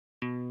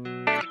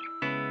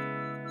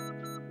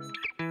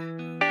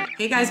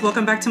Hey guys,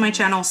 welcome back to my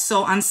channel.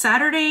 So on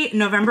Saturday,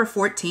 November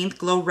 14th,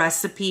 Glow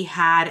Recipe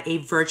had a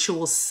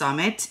virtual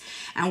summit.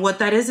 And what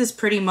that is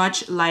pretty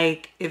much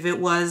like if it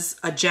was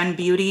a Gen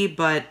Beauty,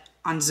 but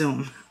on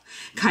Zoom.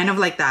 Kind of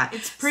like that.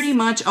 It's pretty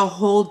much a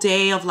whole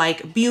day of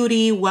like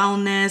beauty,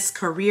 wellness,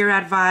 career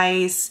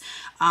advice.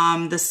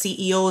 The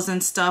CEOs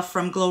and stuff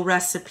from Glow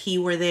Recipe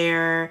were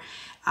there.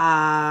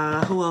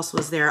 Who else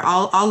was there?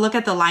 I'll look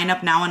at the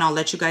lineup now and I'll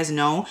let you guys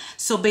know.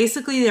 So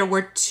basically there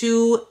were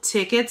 2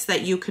 tickets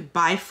that you could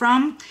buy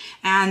from,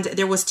 and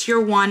there was tier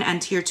 1 and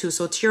tier 2.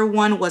 So tier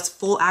 1 was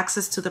full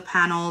access to the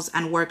panels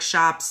and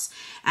workshops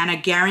and a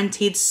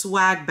guaranteed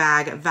swag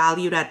bag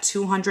valued at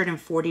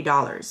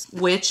 $240,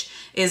 which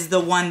is the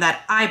one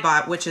that I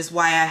bought, which is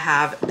why I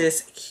have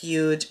this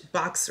huge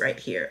box right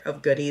here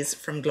of goodies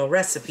from Glow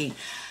Recipe.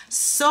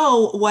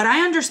 So what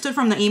I understood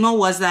from the email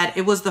was that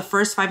it was the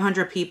first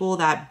 500 people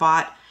that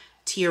bought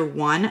tier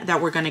 1 that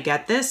were going to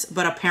get this.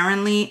 But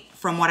apparently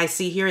from what I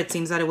see here, it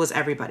seems that it was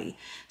everybody.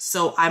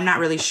 So I'm not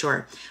really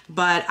sure.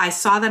 But I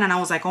saw that and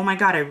I was like, oh my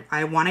God,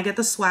 I want to get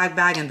the swag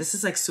bag. And this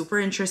is like super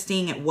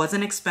interesting. It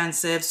wasn't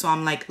expensive. So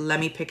I'm like, let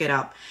me pick it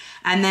up.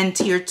 And then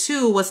tier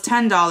 2 was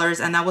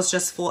 $10. And that was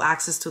just full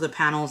access to the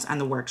panels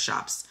and the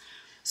workshops.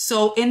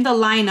 So in the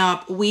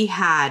lineup, we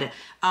had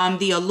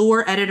the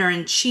Allure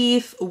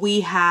editor-in-chief.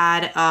 We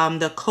had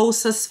the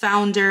Kosas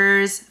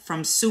founders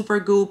from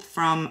Supergoop,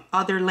 from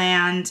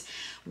Otherland.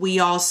 We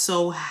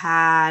also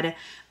had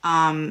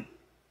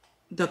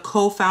the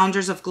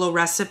co-founders of Glow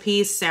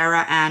Recipe,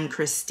 Sarah and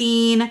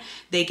Christine.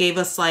 They gave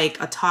us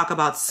like a talk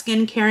about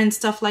skincare and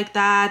stuff like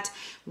that.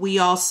 We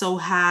also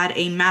had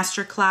a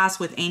masterclass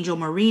with Angel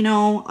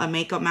Marino, a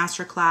makeup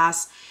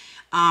masterclass.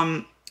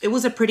 It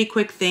was a pretty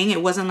quick thing.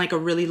 It wasn't like a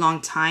really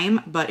long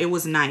time, but it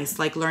was nice.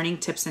 Like learning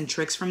tips and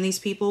tricks from these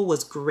people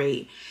was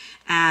great.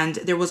 And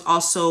there was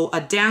also a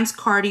dance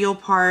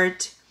cardio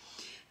part.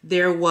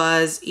 There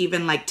was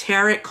even like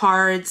tarot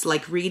cards,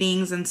 like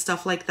readings and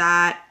stuff like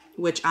that,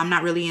 which I'm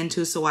not really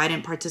into, so I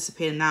didn't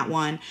participate in that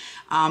one.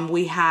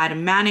 We had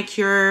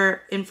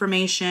manicure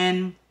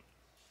information,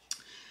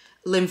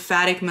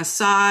 lymphatic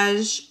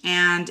massage,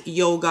 and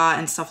yoga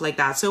and stuff like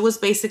that. So it was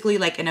basically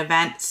like an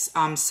event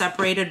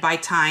separated by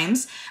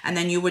times, and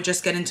then you would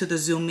just get into the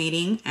Zoom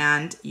meeting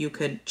and you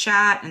could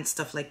chat and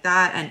stuff like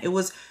that. And it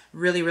was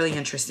really, really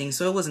interesting.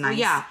 So it was nice.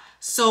 Yeah.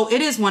 So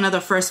it is one of the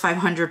first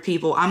 500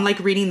 people. I'm like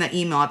reading the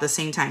email at the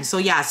same time. So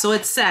yeah, so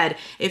it said,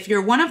 if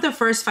you're one of the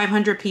first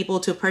 500 people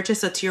to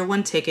purchase a tier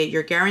 1 ticket,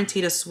 you're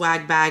guaranteed a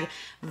swag bag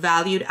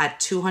valued at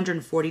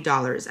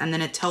 $240. And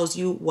then it tells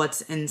you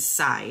what's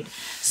inside.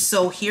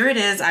 So here it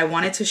is. I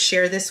wanted to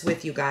share this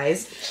with you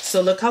guys.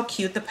 So look how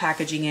cute the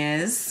packaging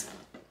is.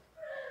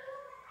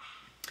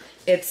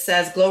 It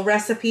says Glow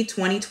Recipe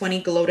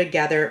 2020 Glow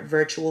Together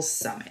Virtual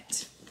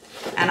Summit.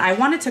 And I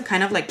wanted to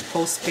kind of like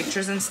post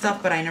pictures and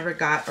stuff, but I never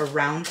got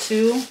around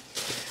to.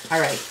 All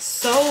right,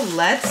 so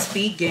let's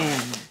begin.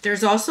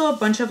 There's also a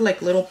bunch of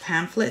like little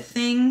pamphlet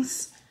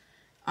things.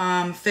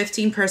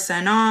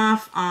 15%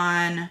 off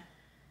on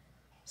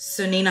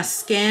Sunina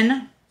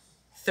Skin.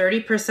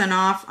 30%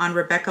 off on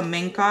Rebecca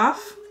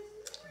Minkoff.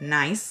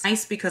 Nice.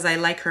 Nice because I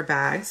like her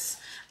bags.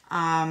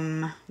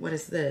 What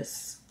is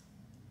this?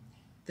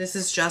 This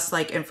is just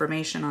like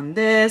information on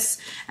this.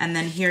 And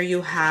then here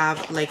you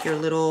have like your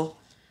little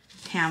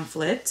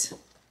pamphlet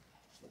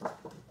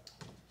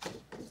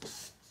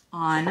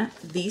on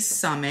the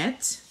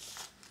summit,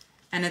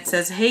 and it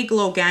says, hey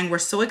Glow Gang, we're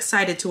so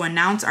excited to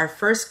announce our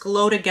first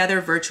Glow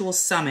Together virtual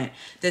summit.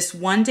 This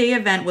one-day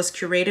event was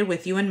curated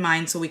with you in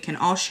mind so we can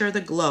all share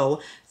the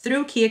glow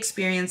through key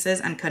experiences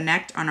and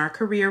connect on our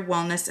career,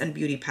 wellness, and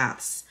beauty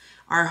paths.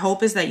 Our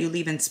hope is that you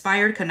leave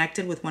inspired,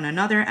 connected with one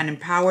another, and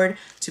empowered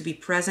to be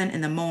present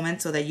in the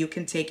moment so that you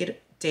can take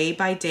it day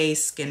by day,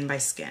 skin by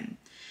skin.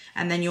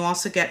 And then you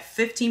also get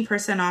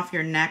 15% off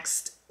your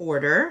next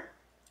order.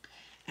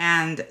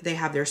 And they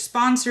have their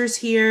sponsors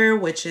here,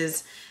 which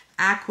is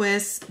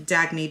Aquis,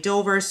 Dagny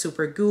Dover,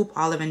 Supergoop,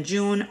 Olive &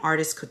 June,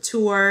 Artist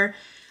Couture,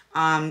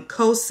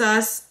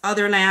 Kosas,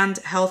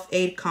 Otherland, Health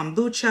Aid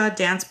Kombucha,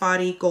 Dance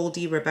Body,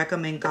 Goldie, Rebecca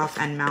Minkoff,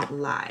 and Mount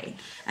Lai.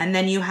 And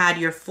then you had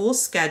your full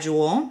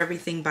schedule,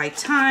 everything by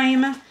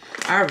time.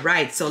 All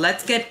right, so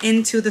let's get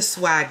into the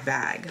swag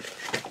bag.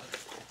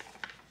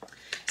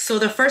 So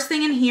the first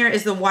thing in here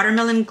is the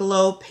Watermelon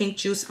Glow Pink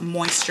Juice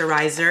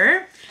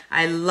Moisturizer.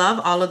 I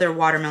love all of their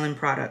watermelon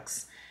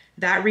products.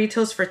 That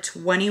retails for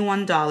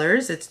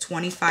 $21. It's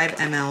 25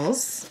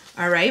 mLs.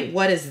 All right,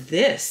 what is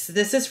this?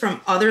 This is from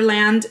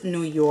Otherland,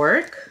 New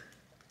York.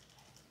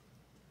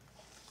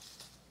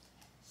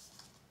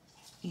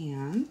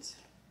 And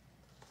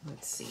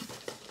let's see.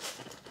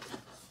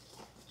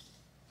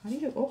 How do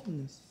you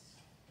open this?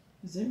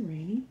 Is it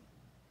raining?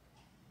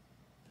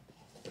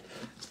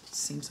 It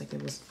seems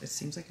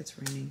like it's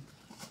raining.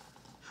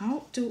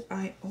 How do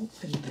I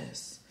open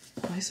this?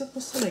 Am I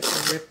supposed to like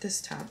rip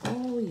this tab?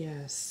 Oh,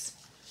 yes.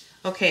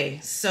 Okay,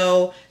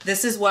 so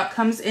this is what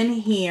comes in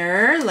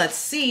here. Let's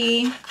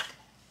see.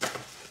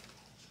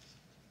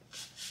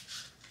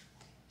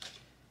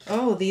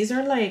 Oh, these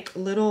are like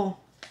little,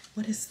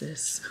 what is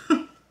this?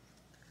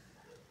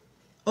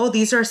 Oh,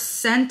 these are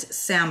scent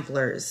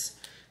samplers.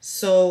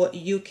 So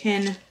you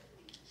can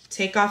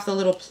take off the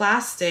little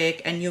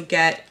plastic and you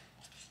get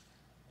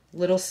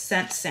little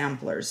scent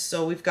samplers.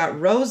 So we've got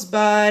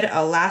rosebud,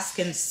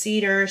 Alaskan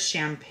cedar,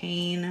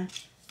 champagne,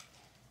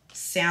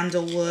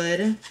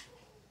 sandalwood,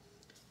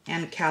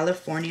 and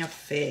California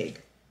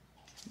fig.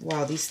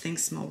 Wow, these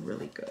things smell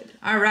really good.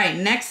 All right,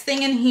 next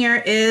thing in here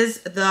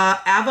is the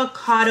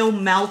avocado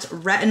melt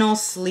retinol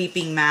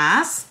sleeping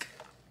mask.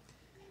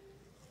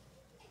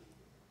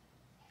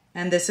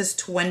 And this is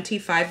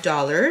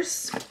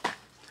 $25.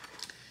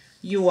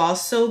 You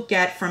also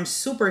get from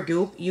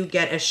Supergoop, you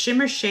get a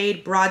shimmer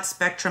shade broad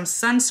spectrum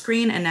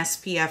sunscreen and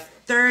SPF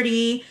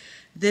 30.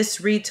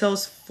 This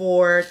retails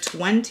for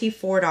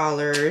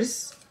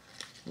 $24.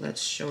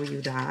 Let's show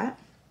you that.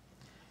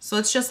 So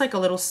it's just like a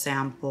little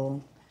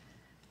sample,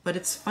 but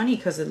it's funny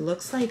because it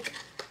looks like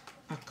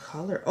a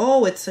color.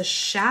 Oh, it's a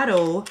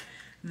shadow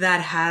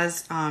that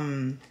has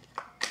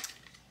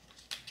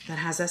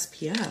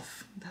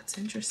SPF. That's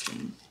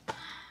interesting.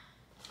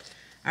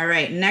 All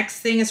right, next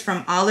thing is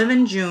from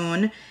Olive &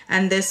 June,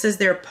 and this is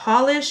their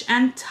polish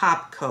and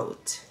top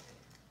coat.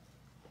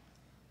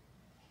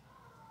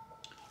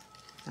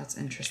 That's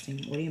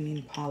interesting. What do you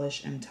mean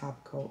polish and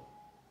top coat?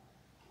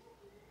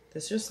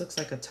 This just looks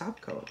like a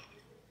top coat.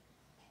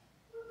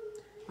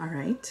 All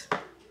right.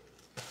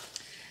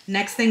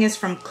 Next thing is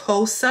from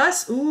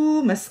Kosas.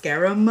 Ooh,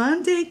 Mascara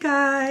Monday,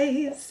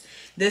 guys.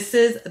 This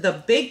is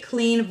the Big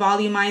Clean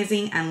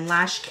Volumizing and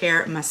Lash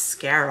Care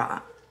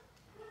Mascara.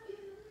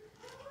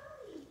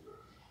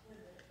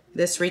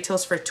 This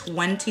retails for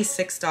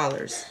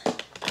 $26.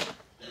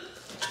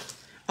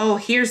 Oh,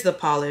 here's the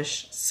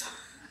polish.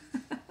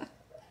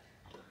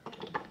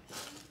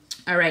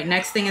 All right,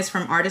 next thing is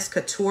from Artist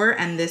Couture,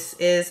 and this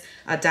is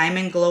a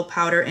Diamond Glow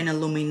Powder in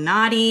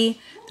Illuminati.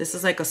 This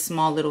is like a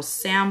small little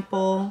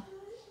sample.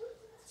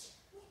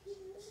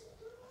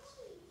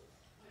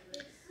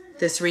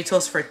 This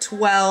retails for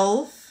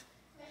 $12.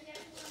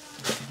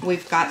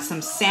 We've got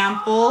some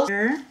samples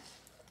here.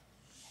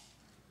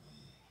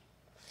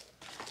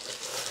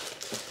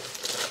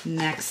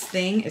 Next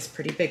thing is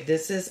pretty big.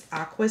 This is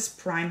Aqua's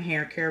Prime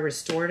Hair Care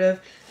Restorative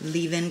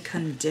Leave-In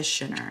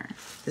Conditioner.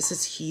 This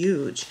is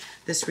huge.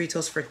 This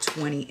retails for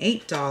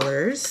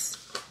 $28.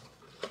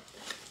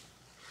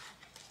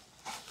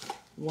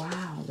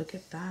 Wow, look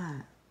at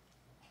that.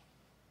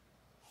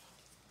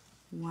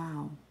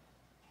 Wow.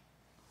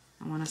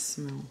 I want to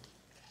smell.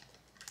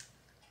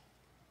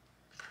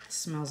 It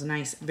smells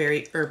nice,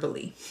 very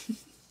herbally.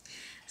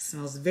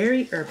 Smells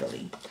very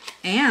herbally.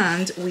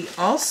 And we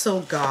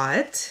also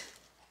got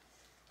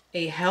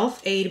a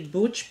Health Aid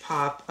Booch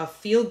Pop, a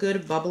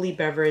feel-good bubbly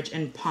beverage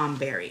in Palm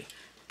Berry.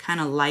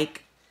 Kind of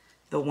like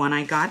the one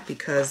I got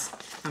because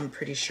I'm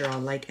pretty sure I'll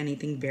like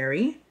anything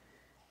berry.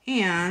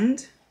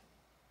 And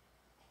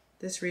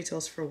this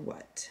retails for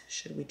what?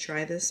 Should we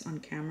try this on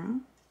camera?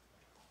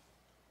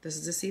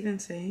 Does this even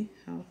say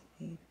Health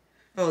Aid?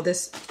 Oh,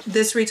 this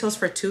retails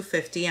for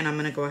 $2.50, and I'm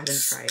gonna go ahead and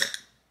try it.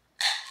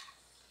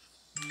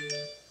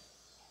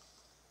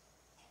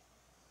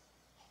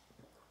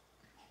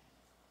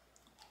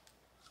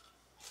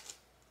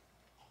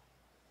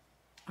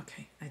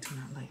 Okay, I do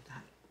not like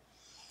that.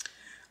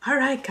 All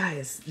right,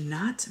 guys,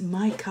 not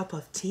my cup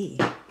of tea.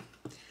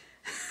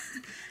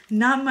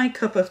 Not my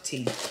cup of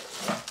tea.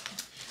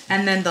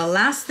 And then the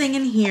last thing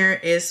in here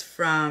is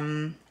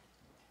from,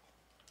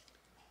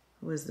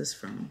 who is this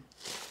from?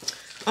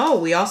 Oh,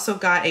 we also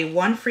got a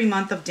 1 free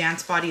month of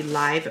Dance Body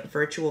live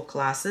virtual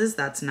classes.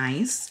 That's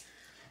nice.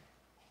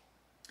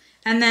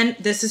 And then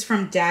this is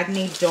from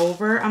Dagny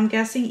Dover, I'm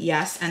guessing.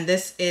 Yes, and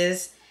this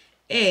is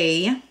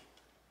a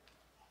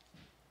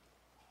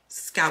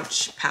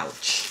Scouch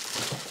pouch.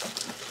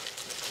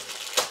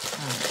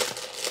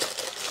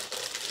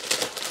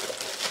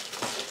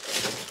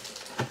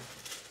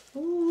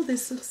 Oh,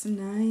 this looks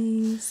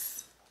nice.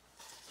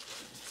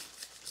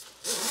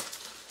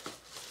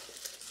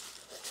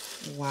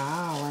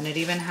 Wow, and it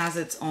even has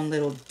its own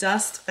little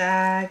dust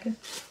bag.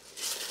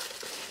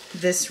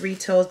 This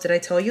retails, did I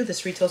tell you?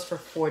 This retails for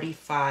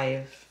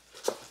 $45.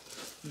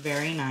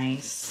 Very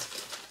nice.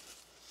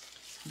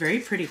 Very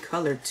pretty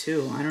color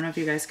too. I don't know if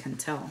you guys can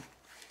tell.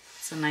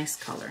 It's a nice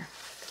color.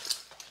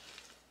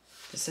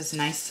 This is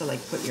nice to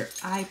like put your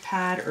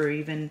iPad, or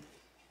even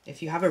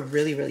if you have a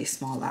really, really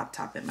small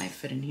laptop, it might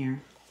fit in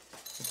here.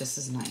 But this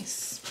is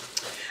nice.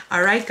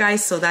 All right,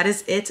 guys, so that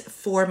is it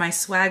for my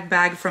swag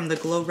bag from the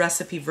Glow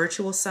Recipe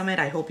Virtual Summit.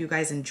 I hope you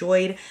guys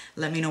enjoyed.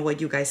 Let me know what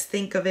you guys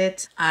think of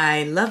it.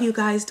 I love you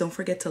guys. Don't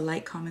forget to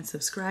like, comment,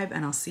 subscribe,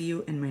 and I'll see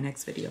you in my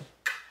next video.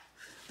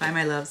 Bye,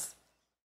 my loves.